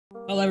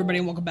Hello everybody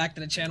and welcome back to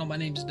the channel. My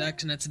name is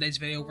Dex, and in today's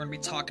video we're going to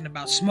be talking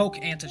about Smoke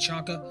and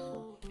Tachanka.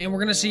 And we're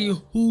going to see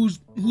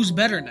who's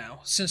better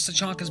now, since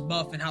Tachanka's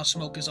buff and how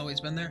Smoke has always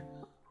been there.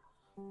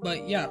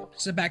 But yeah,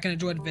 sit back and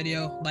enjoy the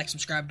video, like,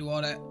 subscribe, do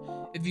all that.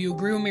 If you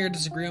agree with me or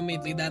disagree with me,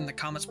 leave that in the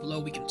comments below,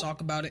 we can talk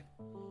about it.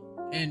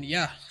 And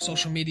yeah,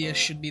 social media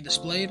should be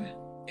displayed,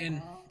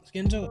 and let's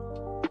get into it.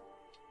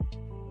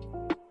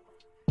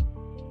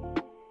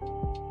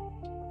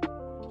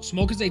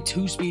 Smoke is a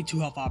 2-speed,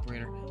 2-health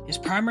operator. His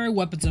primary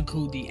weapons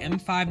include the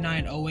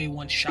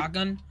M590A1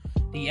 shotgun,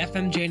 the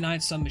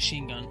FMJ9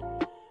 submachine gun.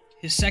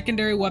 His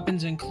secondary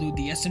weapons include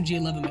the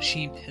SMG11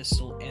 machine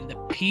pistol and the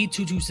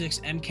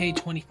P226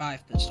 MK25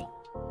 pistol.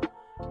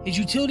 His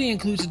utility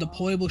includes a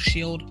deployable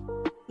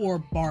shield or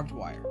barbed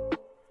wire.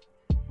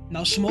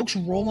 Now, Smoke's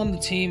role on the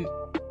team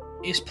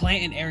is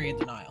plant and area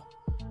denial.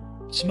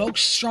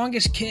 Smoke's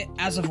strongest kit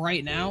as of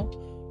right now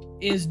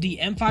is the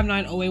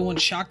M590A1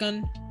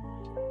 shotgun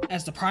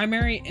as the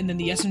primary, and then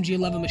the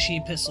SMG11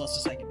 machine pistol as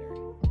the secondary.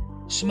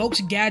 Smoke's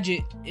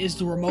gadget is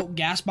the remote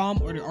gas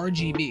bomb, or the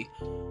RGB.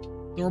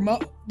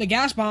 The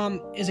gas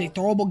bomb is a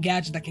throwable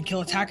gadget that can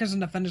kill attackers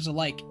and defenders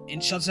alike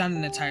and shuts down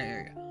an entire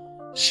area.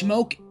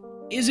 Smoke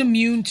is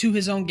immune to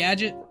his own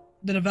gadget.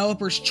 The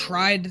developers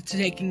tried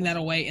taking that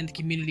away and the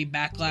community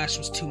backlash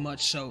was too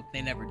much, so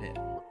they never did.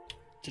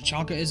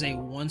 Tachanka is a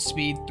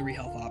 1-speed,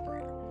 3-health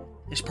operator.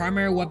 His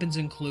primary weapons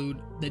include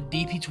the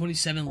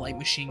DP27 light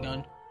machine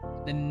gun,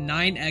 the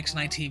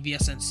 9x19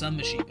 VSN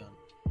submachine gun.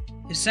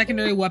 His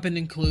secondary weapon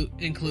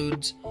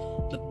includes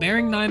the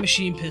Bearing 9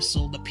 machine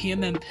pistol, the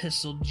PMM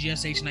pistol,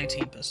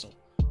 GSH-19 pistol.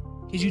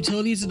 His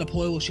utility is a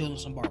deployable shield and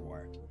some barbed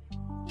wire.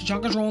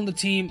 Tachanka's role on the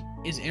team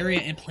is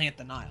area and plant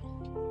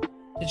denial.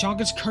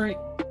 Tachanka's current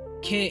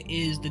kit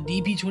is the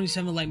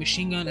DP27 light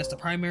machine gun as the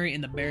primary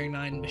and the Bearing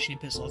 9 machine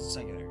pistol as the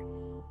secondary.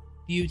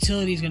 The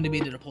utility is going to be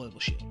the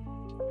deployable shield.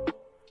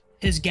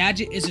 His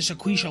gadget is a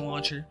Shaquisha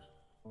launcher.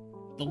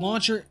 The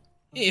launcher,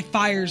 it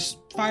fires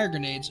fire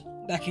grenades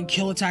that can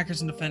kill attackers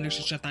and defenders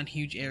and shut down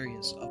huge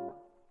areas.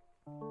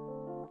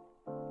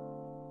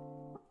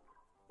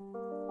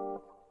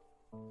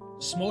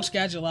 Smoke's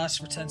gadget lasts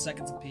for 10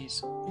 seconds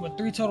apiece. With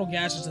 3 total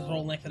gadgets, the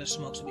total length of the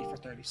smokes will be for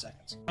 30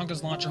 seconds.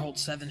 Tachanka's launcher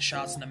holds 7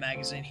 shots in the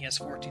magazine. He has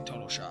 14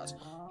 total shots.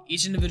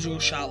 Each individual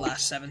shot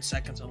lasts 7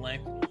 seconds in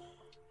length.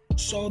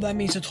 So that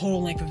means the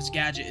total length of his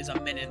gadget is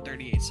 1 minute and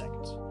 38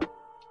 seconds.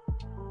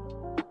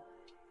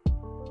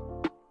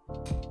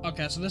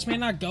 Okay, so this may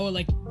not go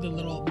like the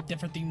little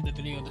different theme of the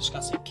video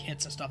discussing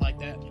kits and stuff like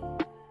that,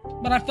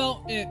 but I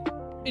felt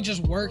it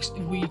just works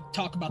if we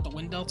talk about the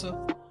win delta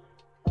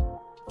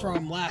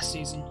from last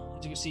season.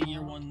 As you can see,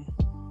 year 1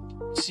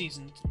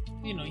 season,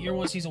 year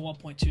 1 season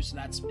 1.2, so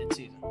that's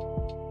mid-season.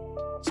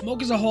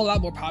 Smoke is a whole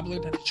lot more popular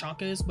than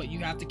Tachanka is, but you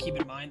have to keep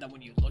in mind that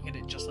when you look at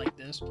it just like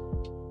this,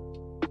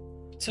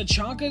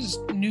 Tachanka's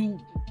new,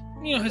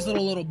 his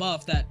little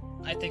buff that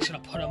I think is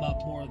gonna put him up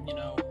more,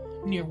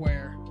 near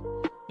where.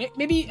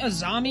 Maybe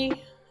Azami,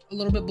 a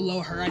little bit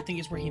below her, I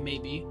think is where he may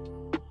be.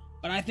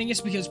 But I think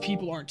it's because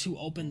people aren't too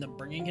open to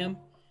bringing him.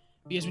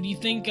 Because when you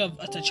think of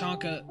a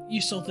Tachanka,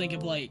 you still think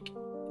of, like,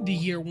 the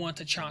year 1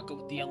 Tachanka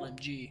with the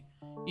LMG.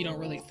 You don't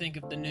really think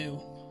of the new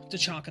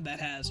Tachanka that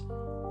has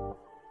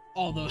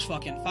all those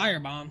fucking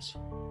firebombs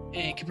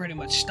and can pretty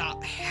much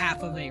stop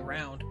half of a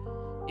round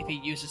if he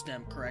uses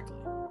them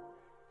correctly.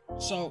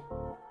 So,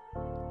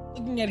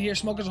 looking at here,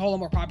 Smoke is a whole lot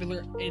more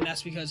popular, and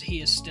that's because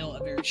he is still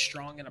a very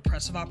strong and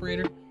oppressive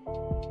operator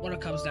when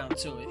it comes down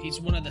to it. He's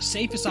one of the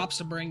safest ops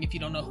to bring if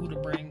you don't know who to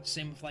bring,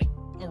 same with like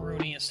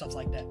Aruni and stuff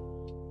like that.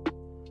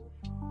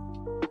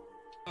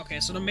 Okay,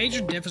 so the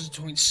major difference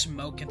between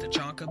Smoke and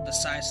Tachanka,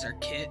 besides their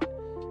kit,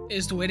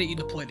 is the way that you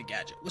deploy the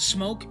gadget. With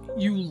Smoke,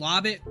 you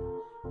lob it,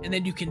 and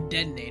then you can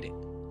detonate it.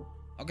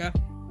 Okay?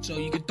 So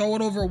you can throw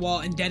it over a wall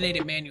and detonate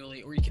it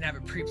manually, or you can have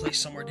it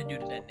pre-placed somewhere to do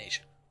the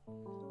detonation.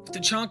 With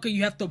Tachanka,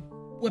 you have to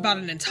whip out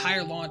an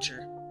entire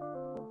launcher,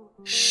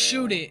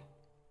 shoot it,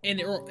 and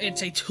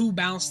it's a 2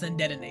 bounce then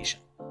detonation.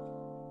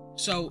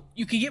 So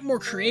you can get more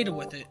creative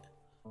with it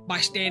by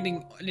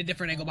standing in a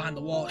different angle behind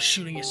the wall,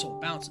 shooting it so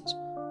it bounces.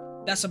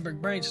 That's some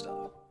big brain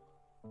stuff.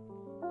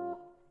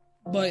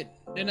 But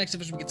the next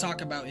difference we can talk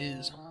about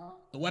is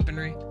the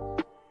weaponry.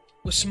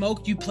 With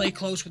Smoke, you play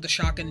close with the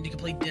shotgun, and you can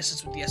play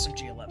distance with the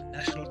SMG11.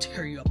 That shit will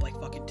tear you up like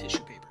fucking tissue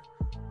paper.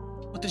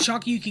 With the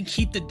shotgun, you can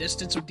keep the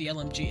distance with the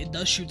LMG. It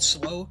does shoot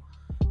slow,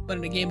 but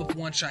in a game of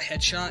one-shot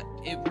headshot,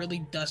 it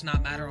really does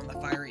not matter on the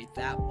fire rate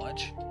that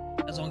much,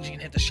 as long as you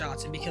can hit the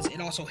shots. And because it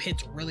also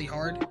hits really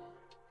hard,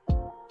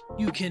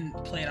 you can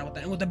play it out with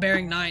that. And with the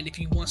Bearing 9, if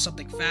you want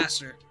something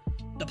faster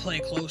to play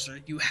closer,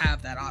 you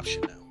have that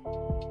option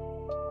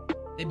now.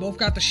 They both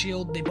got the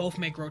shield. They both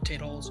make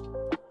rotate holes.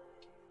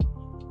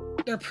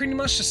 They're pretty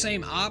much the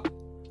same op,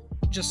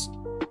 just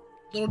a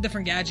little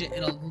different gadget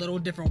and a little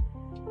different.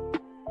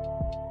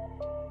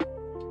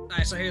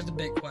 Alright, so here's the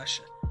big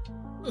question.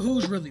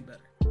 Who's really better?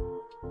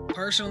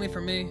 Personally,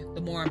 for me,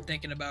 the more I'm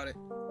thinking about it,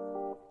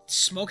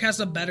 Smoke has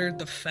a better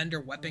defender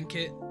weapon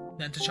kit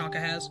than Tachanka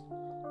has.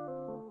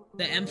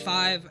 The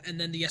M5 and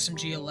then the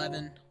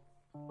SMG11,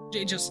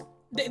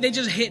 they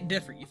just hit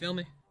different, you feel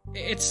me?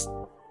 It's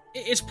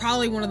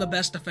probably one of the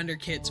best defender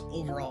kits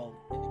overall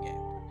in the game.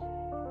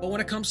 But when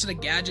it comes to the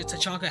gadgets,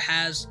 Tachanka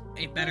has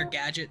a better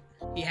gadget.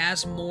 He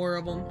has more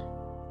of them.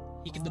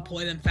 He can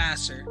deploy them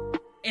faster.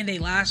 And they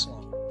last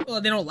longer. Well,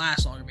 they don't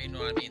last longer, but you know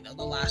what I mean.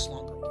 They'll last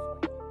longer.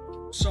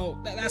 So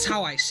that's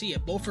how I see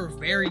it. Both are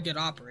very good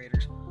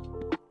operators.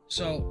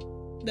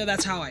 So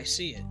that's how I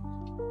see it.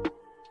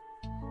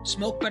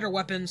 Smoke better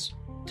weapons,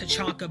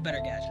 Tachanka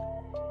better gadget.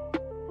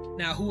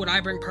 Now, who would I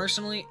bring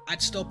personally?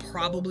 I'd still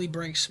probably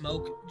bring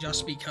Smoke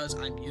just because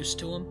I'm used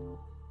to him.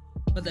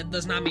 But that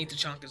does not mean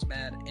Tachanka's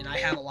bad, and I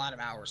have a lot of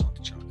hours on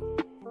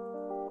Tachanka.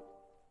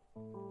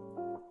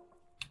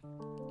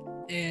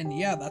 And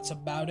yeah, that's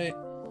about it.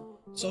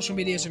 Social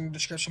media is in the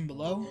description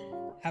below.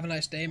 Have a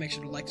nice day. Make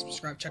sure to like,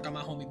 subscribe, check out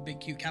my homie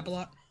Big Q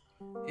Capalot.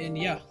 And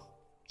yeah,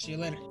 see you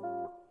later.